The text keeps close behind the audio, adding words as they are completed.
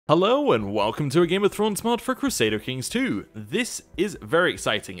Hello and welcome to a Game of Thrones mod for Crusader Kings 2. This is very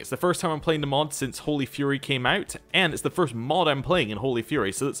exciting. It's the first time I'm playing the mod since Holy Fury came out, and it's the first mod I'm playing in Holy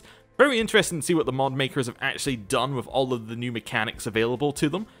Fury, so it's very interesting to see what the mod makers have actually done with all of the new mechanics available to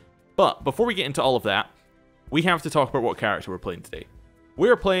them. But before we get into all of that, we have to talk about what character we're playing today.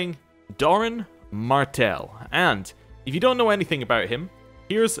 We're playing Doran Martell, and if you don't know anything about him,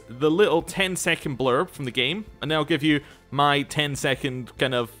 here's the little 10-second blurb from the game, and I'll give you my 10-second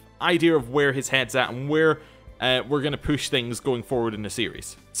kind of idea of where his head's at and where we're going to push things going forward in the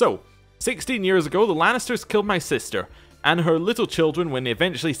series. So, 16 years ago, the Lannisters killed my sister and her little children when they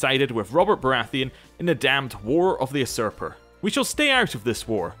eventually sided with Robert Baratheon in the damned War of the Usurper. We shall stay out of this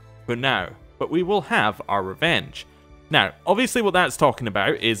war for now, but we will have our revenge. Now, obviously what that's talking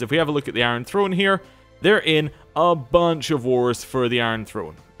about is, if we have a look at the Iron Throne here, they're in a bunch of wars for the Iron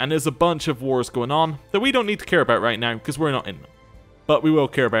Throne. And there's a bunch of wars going on that we don't need to care about right now because we're not in them. But we will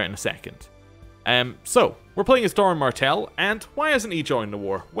care about in a second. So, we're playing as Doran Martell, and why hasn't he joined the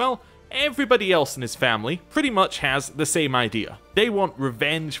war? Well, everybody else in his family pretty much has the same idea. They want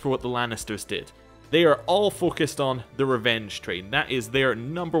revenge for what the Lannisters did. They are all focused on the revenge train. That is their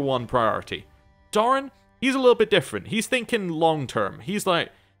 #1 priority. Doran, he's a little bit different. He's thinking long term. He's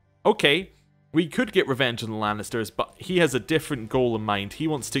like, okay, we could get revenge on the Lannisters, but he has a different goal in mind. He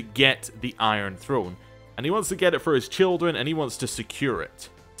wants to get the Iron Throne. And he wants to get it for his children, and he wants to secure it.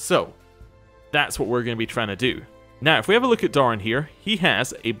 So, that's what we're going to be trying to do. Now, if we have a look at Doran here, he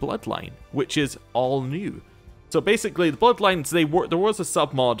has a bloodline, which is all new. So basically, the bloodlines, there was a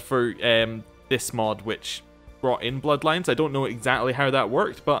sub-mod for this mod which brought in bloodlines. I don't know exactly how that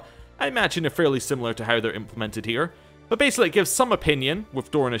worked, but I imagine they're fairly similar to how they're implemented here. But basically, it gives some opinion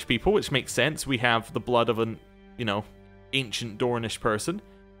with Doranish people, which makes sense. We have the blood of an, ancient Doranish person.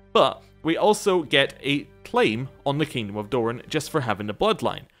 But we also get a claim on the Kingdom of Doran just for having the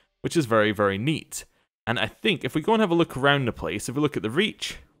bloodline, which is very, very neat. And I think if we go and have a look around the place, if we look at the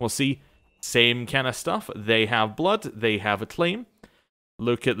Reach, we'll see same kind of stuff. They have blood, they have a claim.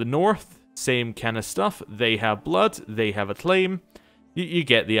 Look at the North, same kind of stuff. They have blood, they have a claim. You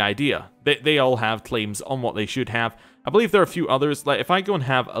get the idea. They all have claims on what they should have. I believe there are a few others. Like, if I go and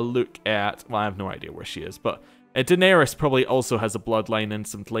have a look at... Well, I have no idea where she is, but... Daenerys probably also has a bloodline and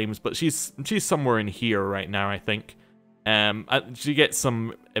some claims, but she's somewhere in here right now, I think. She gets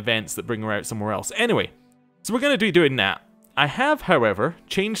some events that bring her out somewhere else. Anyway, so we're going to be doing that. I have, however,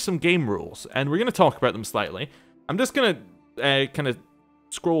 changed some game rules, and we're going to talk about them slightly. I'm just going to kind of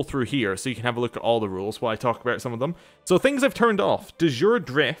scroll through here so you can have a look at all the rules while I talk about some of them. So things I've turned off. De jure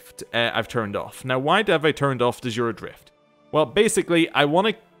drift, I've turned off. Now, why have I turned off de jure drift? Well, basically, I want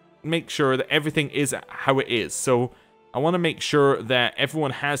to make sure that everything is how it is. So I want to make sure that everyone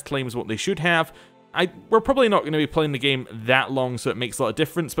has claims what they should have. We're probably not going to be playing the game that long, so it makes a lot of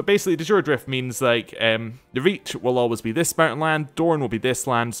difference. But basically, de jure drift means like the Reach will always be this mountain land, Doran will be this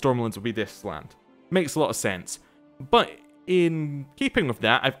land, Stormlands will be this land. Makes a lot of sense. But in keeping with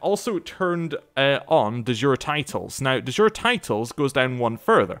that, I've also turned on de jure titles. Now, de jure titles goes down one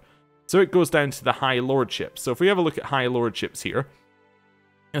further. So it goes down to the High Lordships. So if we have a look at High Lordships here,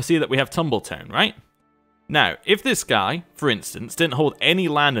 you'll see that we have Tumbletown, right? Now, if this guy, for instance, didn't hold any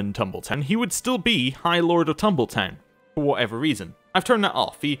land in Tumbletown, he would still be High Lord of Tumbletown, for whatever reason. I've turned that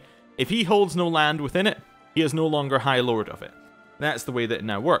off. If he holds no land within it, he is no longer High Lord of it. That's the way that it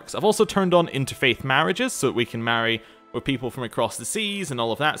now works. I've also turned on interfaith marriages, so that we can marry with people from across the seas and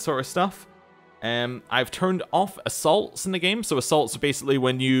all of that sort of stuff. I've turned off assaults in the game, so assaults are basically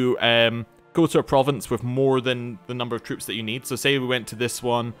when you... go to a province with more than the number of troops that you need. So say we went to this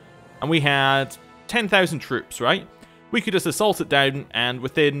one and we had 10,000 troops, right? We could just assault it down and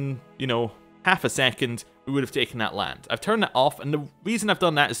within, half a second, we would have taken that land. I've turned that off, and the reason I've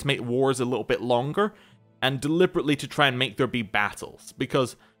done that is to make wars a little bit longer and deliberately to try and make there be battles.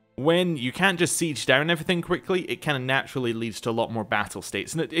 Because when you can't just siege down everything quickly, it kind of naturally leads to a lot more battle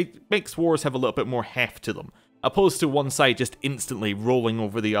states. And it makes wars have a little bit more heft to them, opposed to one side just instantly rolling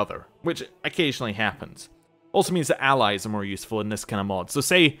over the other, which occasionally happens. Also means that allies are more useful in this kind of mod. So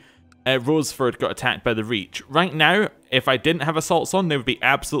say Roseford got attacked by the Reach. Right now, if I didn't have assaults on, they would be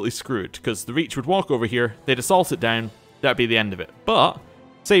absolutely screwed, because the Reach would walk over here, they'd assault it down, that'd be the end of it. But,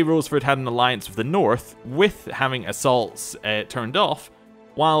 say Roseford had an alliance with the North, with having assaults turned off,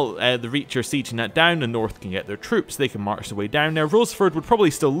 while the Reach are sieging that down, the North can get their troops, they can march their way down there. Roseford would probably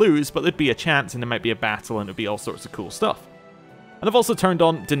still lose, but there'd be a chance and there might be a battle and it'd be all sorts of cool stuff. And I've also turned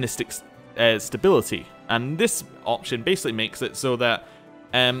on dynastic stability, and this option basically makes it so that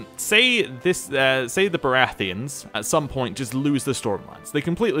say the Baratheons at some point just lose the Stormlands. They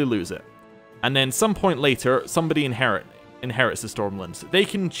completely lose it. And then some point later, somebody inherits inherits the Stormlands, they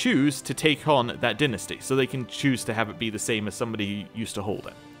can choose to take on that dynasty. So they can choose to have it be the same as somebody who used to hold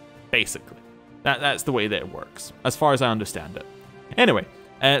it. Basically. That's the way that it works, as far as I understand it. Anyway,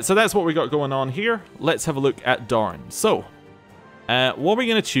 so that's what we got going on here. Let's have a look at Doran. So, what are we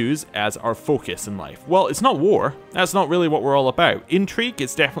going to choose as our focus in life? Well, it's not war. That's not really what we're all about. Intrigue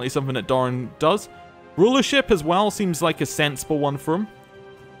is definitely something that Doran does. Rulership as well seems like a sensible one for him.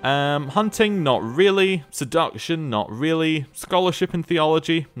 Hunting, not really. Seduction, not really. Scholarship and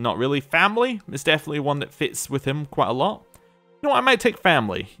theology, not really. Family is definitely one that fits with him quite a lot. You know what, I might take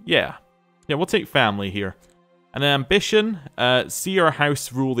family. Yeah, we'll take family here. And then ambition, see our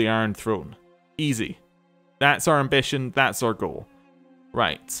house rule the Iron Throne. Easy. That's our ambition, that's our goal.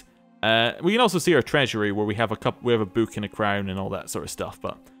 Right. We can also see our treasury where we have a book and a crown and all that sort of stuff,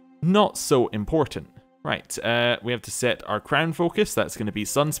 but not so important. Right, we have to set our crown focus. That's going to be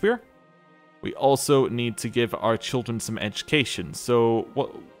Sunspear. We also need to give our children some education. So,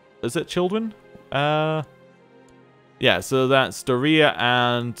 what is it, children? Yeah, so that's Doria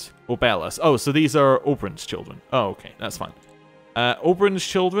and Marvellous. Oh, so these are Oberyn's children. Oh, okay, that's fine. Oberyn's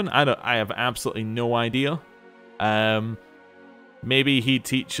children, I have absolutely no idea. Maybe he'd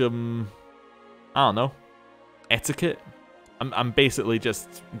teach them, I don't know, etiquette. I'm basically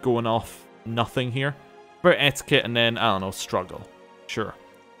just going off nothing here. For etiquette, and then, I don't know, struggle. Sure.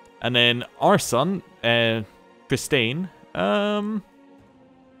 And then our son, Christine, I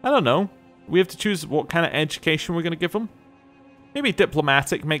don't know. We have to choose what kind of education we're going to give him. Maybe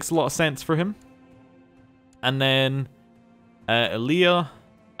diplomatic makes a lot of sense for him. And then Aaliyah,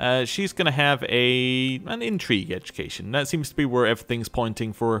 she's going to have an intrigue education. That seems to be where everything's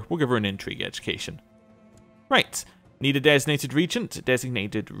pointing for. We'll give her an intrigue education. Right. Need a designated regent.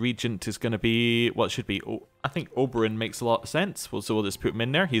 Designated regent is going to be, what should be, I think Oberyn makes a lot of sense. So we'll just put him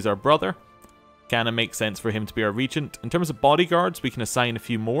in there. He's our brother. Kind of makes sense for him to be our regent. In terms of bodyguards, we can assign a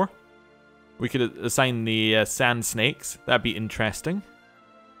few more. We could assign the sand snakes. That'd be interesting.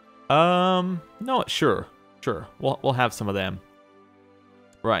 No, sure. We'll have some of them.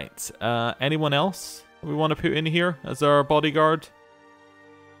 Right. Anyone else we want to put in here as our bodyguard?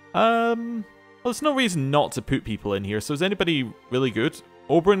 Well, there's no reason not to put people in here, so is anybody really good?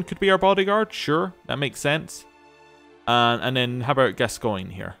 Oberyn could be our bodyguard, sure, that makes sense. And then how about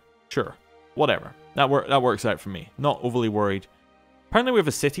Gascoigne here? Sure, whatever. That works out for me. Not overly worried. Apparently we have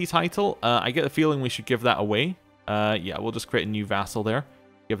a city title. I get the feeling we should give that away. Yeah, we'll just create a new vassal there.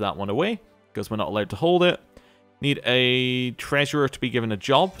 Give that one away, because we're not allowed to hold it. Need a treasurer to be given a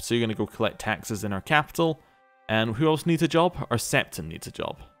job, so you're going to go collect taxes in our capital. And who else needs a job? Our septon needs a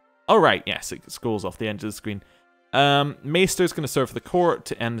job. Oh, right, yes, it scrolls off the end of the screen. Maester's going to serve the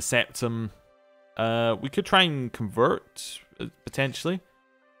court, and the septum. We could try and convert, potentially.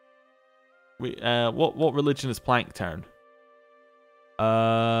 What religion is Planktown?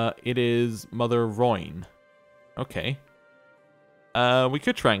 It is Mother Royne. Okay. We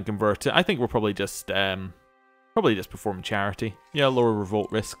could try and convert it. I think we'll probably just perform charity. Yeah, lower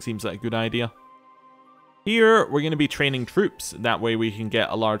revolt risk seems like a good idea. Here, we're going to be training troops. That way we can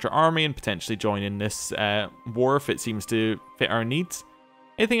get a larger army and potentially join in this war if it seems to fit our needs.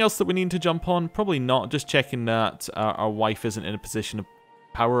 Anything else that we need to jump on? Probably not. Just checking that our wife isn't in a position of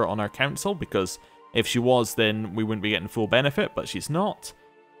power on our council, because if she was, then we wouldn't be getting full benefit, but she's not.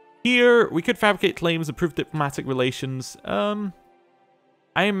 Here, we could fabricate claims, improve diplomatic relations. I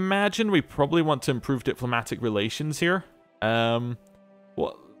imagine we probably want to improve diplomatic relations here.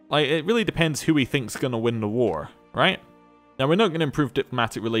 Like, it really depends who we think's going to win the war, right? Now, we're not going to improve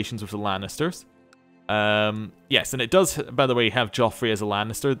diplomatic relations with the Lannisters. Yes, and it does, by the way, have Joffrey as a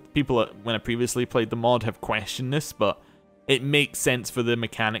Lannister. People, when I previously played the mod, have questioned this, but it makes sense for the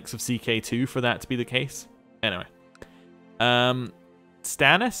mechanics of CK2 for that to be the case. Anyway.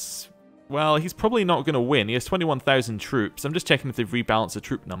 Stannis? Well, he's probably not going to win. He has 21,000 troops. I'm just checking if they've rebalanced the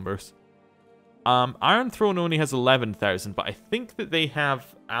troop numbers. Iron Throne only has 11,000, but I think that they have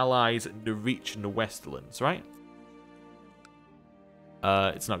allies in the Reach and the Westerlands, right?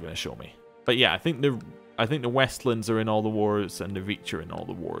 It's not going to show me. But yeah, I think the Westlands are in all the wars and the Reach are in all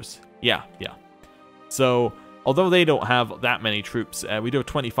the wars. Yeah. So, although they don't have that many troops, we do have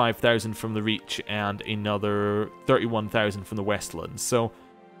 25,000 from the Reach and another 31,000 from the Westlands. So,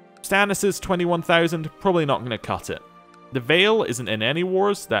 Stannis is 21,000, probably not going to cut it. The Vale isn't in any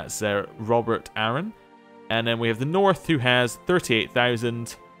wars, that's Robert Arryn. And then we have the North, who has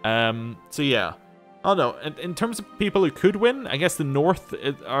 38,000. So yeah. Oh no, in terms of people who could win, I guess the North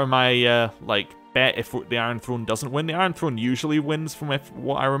are my, bet if the Iron Throne doesn't win. The Iron Throne usually wins from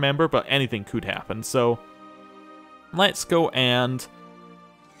what I remember, but anything could happen. So, let's go and,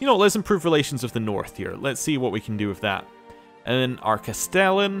 let's improve relations with the North here. Let's see what we can do with that. And then our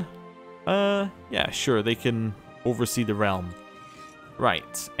Castellan, yeah, sure, they can oversee the realm.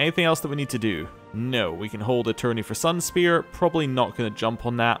 Right, anything else that we need to do? No, we can hold Attorney for Sunspear, probably not going to jump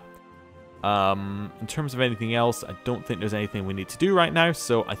on that. In terms of anything else, I don't think there's anything we need to do right now,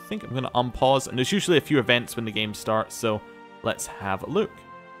 so I think I'm going to unpause, and there's usually a few events when the game starts, so let's have a look.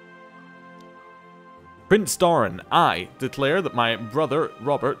 Prince Doran, I declare that my brother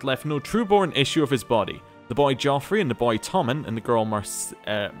Robert left no true-born issue of his body, the boy Joffrey and the boy Tommen and the girl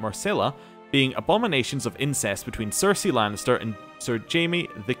Marcella being abominations of incest between Cersei Lannister and Sir Jaime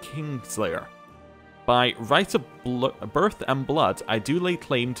the Kingslayer. By right of birth and blood, I do lay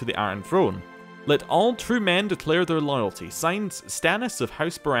claim to the Iron Throne. Let all true men declare their loyalty. Signed, Stannis of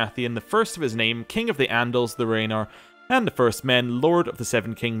House Baratheon, the first of his name, King of the Andals, the Rhaenyra, and the first men, Lord of the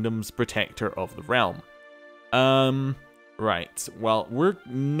Seven Kingdoms, Protector of the Realm. Right. Well, we're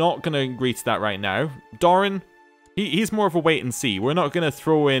not going to agree to that right now. Doran, he's more of a wait and see. We're not going to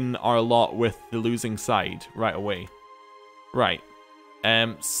throw in our lot with the losing side right away. Right.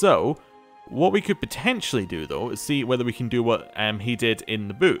 So what we could potentially do, though, is see whether we can do what he did in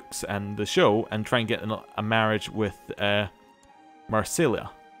the books and the show and try and get a marriage with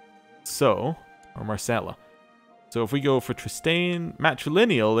Marcella. So, or Marcella. So if we go for Tristane,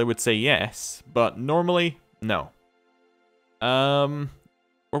 matrilineal, they would say yes, but normally, no.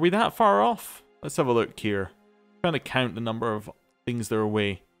 Were we that far off? Let's have a look here. Trying to count the number of things that are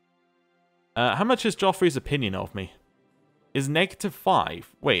away. How much is Joffrey's opinion of me? Is -5.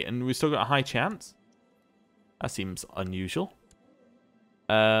 Wait, and we still got a high chance? That seems unusual.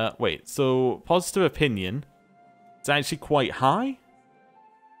 Wait, so positive opinion is actually quite high?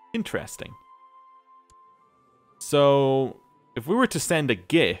 Interesting. So, if we were to send a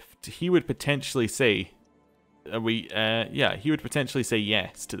gift, he would potentially say, yeah, he would potentially say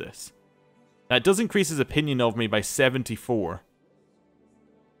yes to this. That does increase his opinion of me by 74.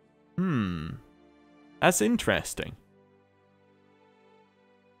 That's interesting.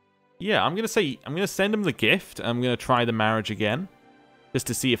 Yeah, I'm gonna send him the gift. I'm gonna try the marriage again, just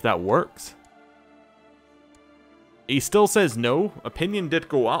to see if that works. He still says no. Opinion did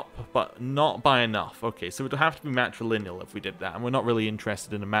go up, but not by enough. Okay, so it would have to be matrilineal if we did that, and we're not really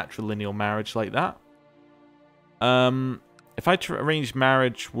interested in a matrilineal marriage like that. If I arrange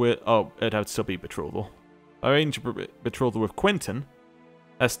marriage with... Oh, it'd have to still be betrothal. If I arrange betrothal with Quentin,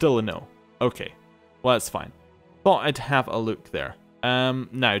 that's still a no. Okay, well, that's fine. Thought I'd have a look there.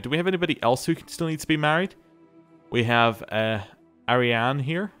 Now, do we have anybody else who still needs to be married? We have Ariane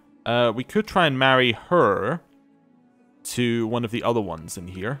here. We could try and marry her to one of the other ones in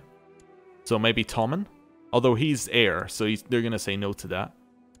here. So maybe Tommen. Although he's heir, so they're going to say no to that.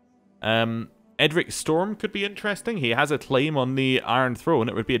 Edric Storm could be interesting. He has a claim on the Iron Throne.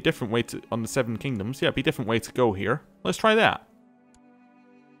 It would be a different way to... On the Seven Kingdoms. Yeah, it'd be a different way to go here. Let's try that.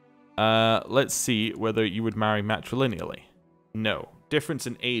 Let's see whether you would marry matrilineally. No. Difference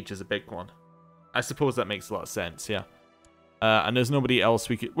in age is a big one. I suppose that makes a lot of sense, yeah. And there's nobody else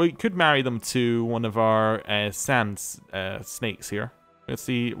we could... We could marry them to one of our sand snakes here. Let's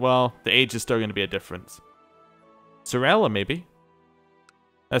see. Well, the age is still going to be a difference. Sorella, maybe?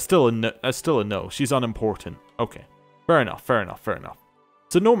 That's still a no. She's unimportant. Okay. Fair enough, fair enough, fair enough.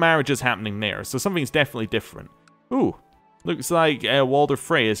 So no marriages happening there. So something's definitely different. Ooh. Looks like Walder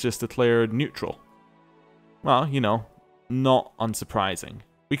Frey is just declared neutral. Well, you know, not unsurprising.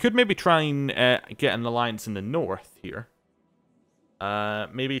 We could maybe try and get an alliance in the north here.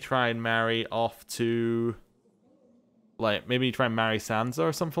 Maybe try and marry off to... Like, maybe try and marry Sansa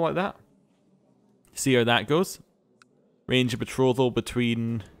or something like that. See how that goes. Range of betrothal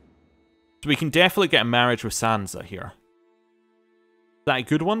between... So we can definitely get a marriage with Sansa here. Is that a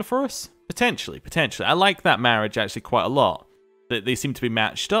good one for us? Potentially, potentially. I like that marriage actually quite a lot. They seem to be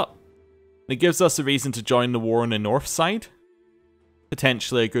matched up. It gives us a reason to join the war on the north side.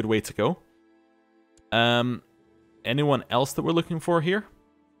 Potentially a good way to go. Anyone else that we're looking for here?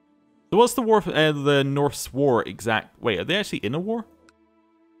 So what's the war, the North's war exact? Wait, are they actually in a war?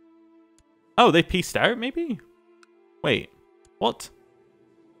 Oh, they peaced out maybe? Wait, what?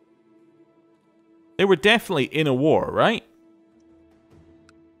 They were definitely in a war, right?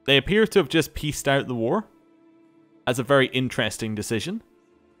 They appear to have just pieced out the war. That's a very interesting decision.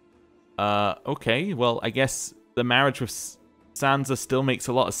 Okay, well, I guess the marriage with Sansa still makes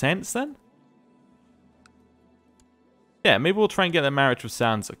a lot of sense then? Yeah, maybe we'll try and get the marriage with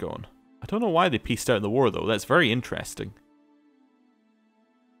Sansa going. I don't know why they pieced out the war, though. That's very interesting.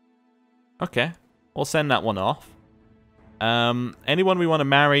 Okay, we'll send that one off. Anyone we want to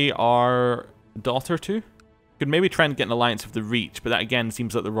marry our daughter to? Could maybe try and get an alliance with the Reach, but that again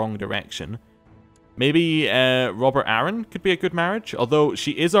seems like the wrong direction. Maybe Robert Aaron could be a good marriage. Although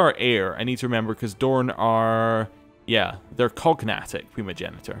she is our heir, I need to remember, because Dorn are... Yeah, they're cognatic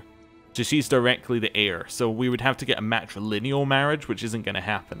primogenitor. So she's directly the heir. So we would have to get a matrilineal marriage, which isn't going to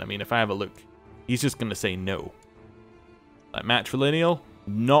happen. I mean, if I have a look, he's just going to say no. Like matrilineal,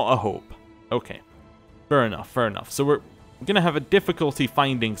 not a hope. Okay, fair enough, fair enough. So we're going to have a difficulty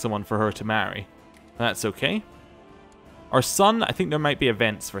finding someone for her to marry. That's okay. Our son, I think there might be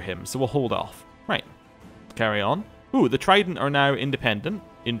events for him, so we'll hold off. Right, carry on. Ooh, the Trident are now independent.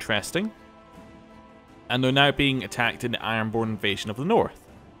 Interesting. And they're now being attacked in the Ironborn invasion of the North.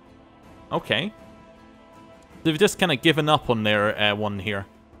 Okay. They've just kind of given up on their one here.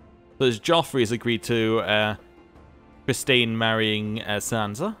 So as Joffrey has agreed to Christine marrying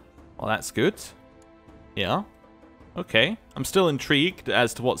Sansa. Well, that's good. Yeah. Okay. I'm still intrigued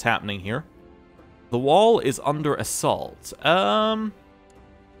as to what's happening here. The wall is under assault. Well,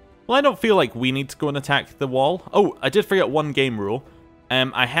 I don't feel like we need to go and attack the wall. Oh, I did forget one game rule.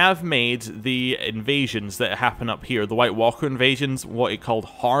 I have made the invasions that happen up here, the White Walker invasions, what it called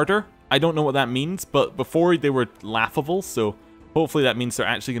harder. I don't know what that means, but before they were laughable, so hopefully that means they're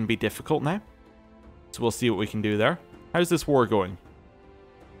actually going to be difficult now. So we'll see what we can do there. How's this war going?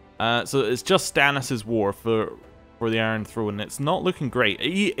 So it's just Stannis' war for the Iron Throne. It's not looking great.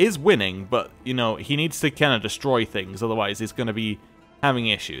 He is winning, but, you know, he needs to kind of destroy things, otherwise he's going to be having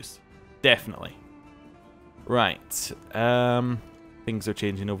issues. Definitely. Right. Things are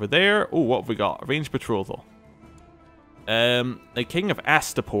changing over there. Oh, what have we got? Arranged betrothal. The King of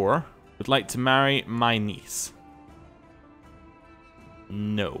Astapor would like to marry my niece.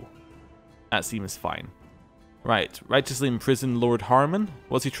 No. That seems fine. Right. Righteously imprison Lord Harmon.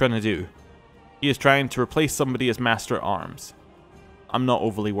 What's he trying to do? He is trying to replace somebody as Master at Arms. I'm not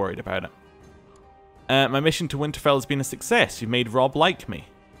overly worried about it. My mission to Winterfell has been a success. You've made Robb like me.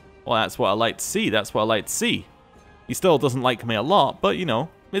 Well, that's what I like to see. That's what I like to see. He still doesn't like me a lot, but, you know,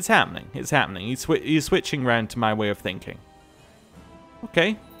 it's happening. It's happening. He's switching around to my way of thinking.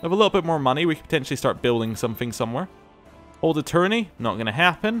 Okay. With a little bit more money, we could potentially start building something somewhere. Hold Attorney. Not going to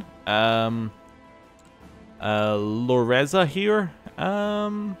happen. Loreza here.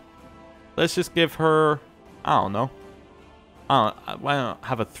 Let's just give her... I don't know. Why not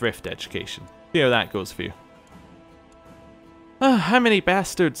have a thrift education? See how that goes for you. How many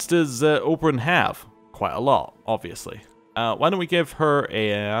bastards does Oberyn have? Quite a lot, obviously. Why don't we give her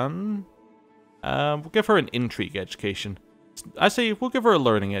an... we'll give her an intrigue education. Actually, we'll give her a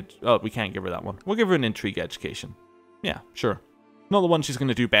learning oh, we can't give her that one. We'll give her an intrigue education. Yeah, sure. Not the one she's going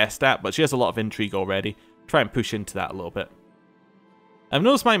to do best at, but she has a lot of intrigue already. Try and push into that a little bit. I've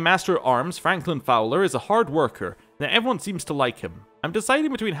noticed my Master at Arms, Franklin Fowler, is a hard worker, and that everyone seems to like him. I'm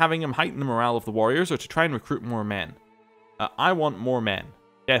deciding between having him heighten the morale of the warriors or to try and recruit more men. I want more men.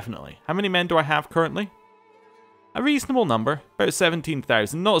 Definitely. How many men do I have currently? A reasonable number. About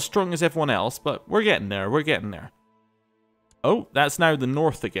 17,000. Not as strong as everyone else, but we're getting there. We're getting there. Oh, that's now the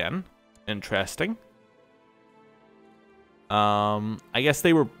north again. Interesting. I guess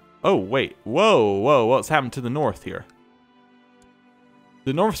they were... Oh, wait. Whoa, whoa. What's happened to the north here?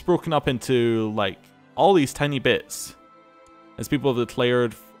 The north's broken up into, like, all these tiny bits. As people have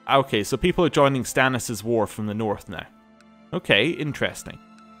declared... Okay, so people are joining Stannis' war from the north now. Okay, interesting.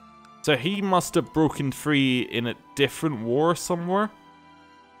 So he must have broken free in a different war somewhere?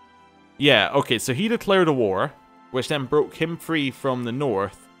 Yeah, okay, so he declared a war, which then broke him free from the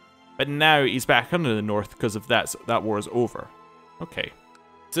north, but now he's back under the north because of that war is over. Okay.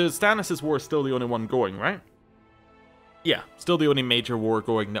 So Stannis' war is still the only one going, right? Yeah, still the only major war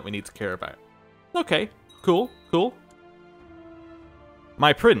going that we need to care about. Okay, cool, cool.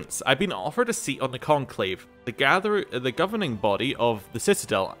 My prince, I've been offered a seat on the Conclave, the governing body of the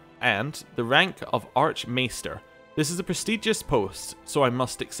Citadel, and the rank of Archmaester. This is a prestigious post, so I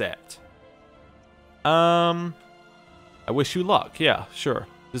must accept. I wish you luck. Yeah, sure.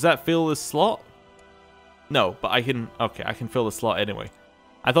 Does that fill this slot? No, but I can... Okay, I can fill the slot anyway.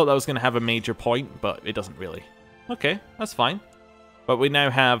 I thought that was going to have a major point, but it doesn't really. Okay, that's fine. But we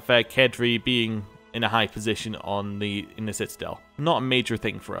now have Kedri being in a high position in the Citadel. Not a major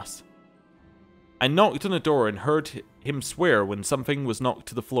thing for us. I knocked on a door and heard him swear when something was knocked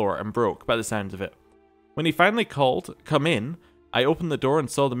to the floor and broke by the sound of it. When he finally called, "Come in," I opened the door and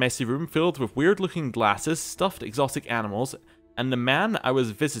saw the messy room filled with weird-looking glasses, stuffed exotic animals, and the man I was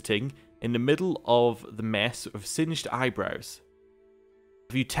visiting in the middle of the mess with singed eyebrows.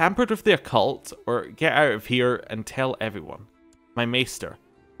 Have you tampered with the occult, or get out of here and tell everyone? My maester.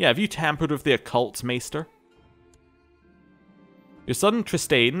 Yeah, have you tampered with the occult, maester? Your son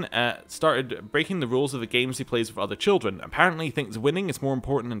Trystane started breaking the rules of the games he plays with other children. Apparently he thinks winning is more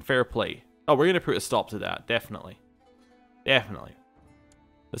important than fair play. Oh, we're going to put a stop to that, definitely. Definitely.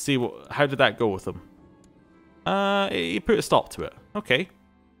 Let's see, how did that go with him? He put a stop to it. Okay.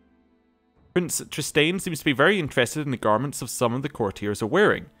 Prince Tristane seems to be very interested in the garments of some of the courtiers are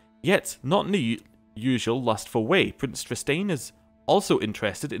wearing, yet not in the usual lustful way. Prince Tristane is also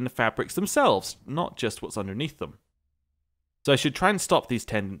interested in the fabrics themselves, not just what's underneath them. So I should try and stop these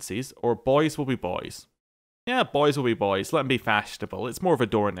tendencies, or boys will be boys. Yeah, boys will be boys. Let them be fashionable. It's more of a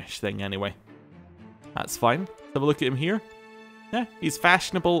Doranish thing anyway. That's fine. Let's have a look at him here. Yeah, he's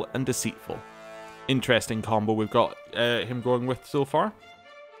fashionable and deceitful. Interesting combo we've got him going with so far.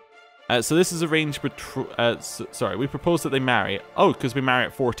 So this is arranged sorry, we propose that they marry. Oh, because we marry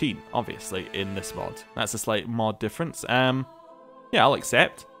at 14, obviously, in this mod. That's a slight mod difference. Yeah, I'll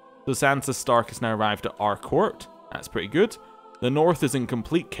accept. So Sansa Stark has now arrived at our court. That's pretty good. The north is in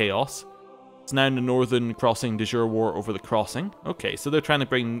complete chaos. It's now in the northern crossing de jure war over the crossing. Okay, so they're trying to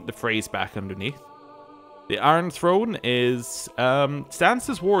bring the phrase back underneath. The Iron Throne is...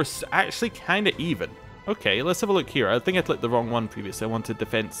 Sansa's war is actually kind of even. Okay, let's have a look here. I think I clicked the wrong one previously. I wanted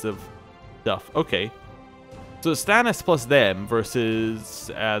defensive stuff. Okay. So Stannis plus them versus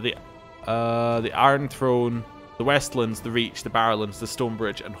the Iron Throne, the Westlands, the Reach, the Barrowlands, the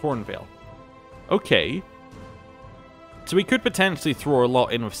Stonebridge, and Hornvale. Okay. So we could potentially throw a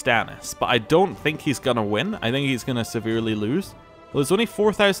lot in with Stannis, but I don't think he's going to win. I think he's going to severely lose. Well, there's only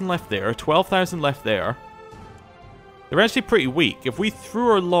 4,000 left there, 12,000 left there. They're actually pretty weak. If we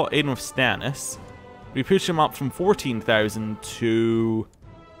threw our lot in with Stannis, we push him up from 14,000 to...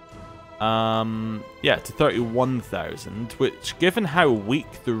 yeah, to 31,000, which, given how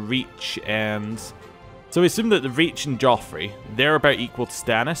weak the Reach and... So we assume that the Reach and Joffrey, they're about equal to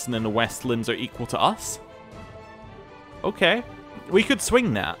Stannis, and then the Westlands are equal to us. Okay, we could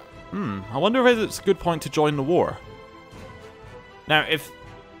swing that. I wonder if it's a good point to join the war. Now, if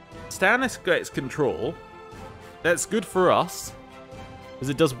Stannis gets control, that's good for us, because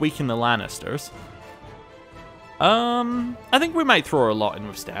it does weaken the Lannisters. I think we might throw our lot in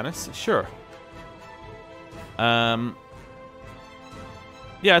with Stannis, sure. Yeah,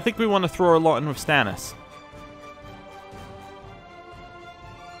 I think we want to throw our lot in with Stannis.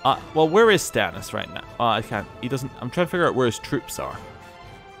 Well, where is Stannis right now? I can't. He doesn't. I'm trying to figure out where his troops are.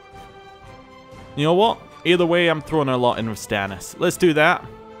 You know what? Either way, I'm throwing our lot in with Stannis. Let's do that.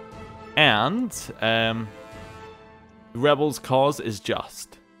 And the rebels' cause is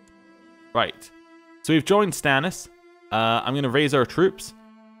just. Right. So we've joined Stannis. I'm going to raise our troops,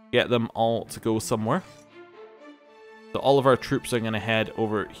 get them all to go somewhere. So all of our troops are going to head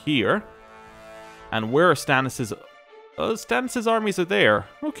over here. And where are Stannis's... Stannis' armies are there.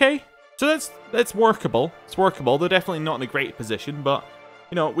 Okay. So that's workable. It's workable. They're definitely not in a great position, but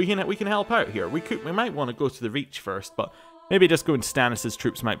you know, we can help out here. We might want to go to the Reach first, but maybe just going to Stannis'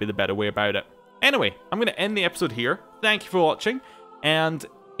 troops might be the better way about it. Anyway, I'm going to end the episode here. Thank you for watching, and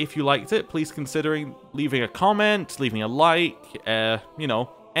if you liked it, please consider leaving a comment, leaving a like, you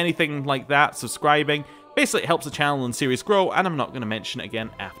know, anything like that, subscribing. Basically, it helps the channel and series grow, and I'm not going to mention it again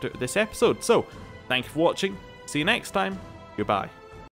after this episode. So, thank you for watching. See you next time. Goodbye.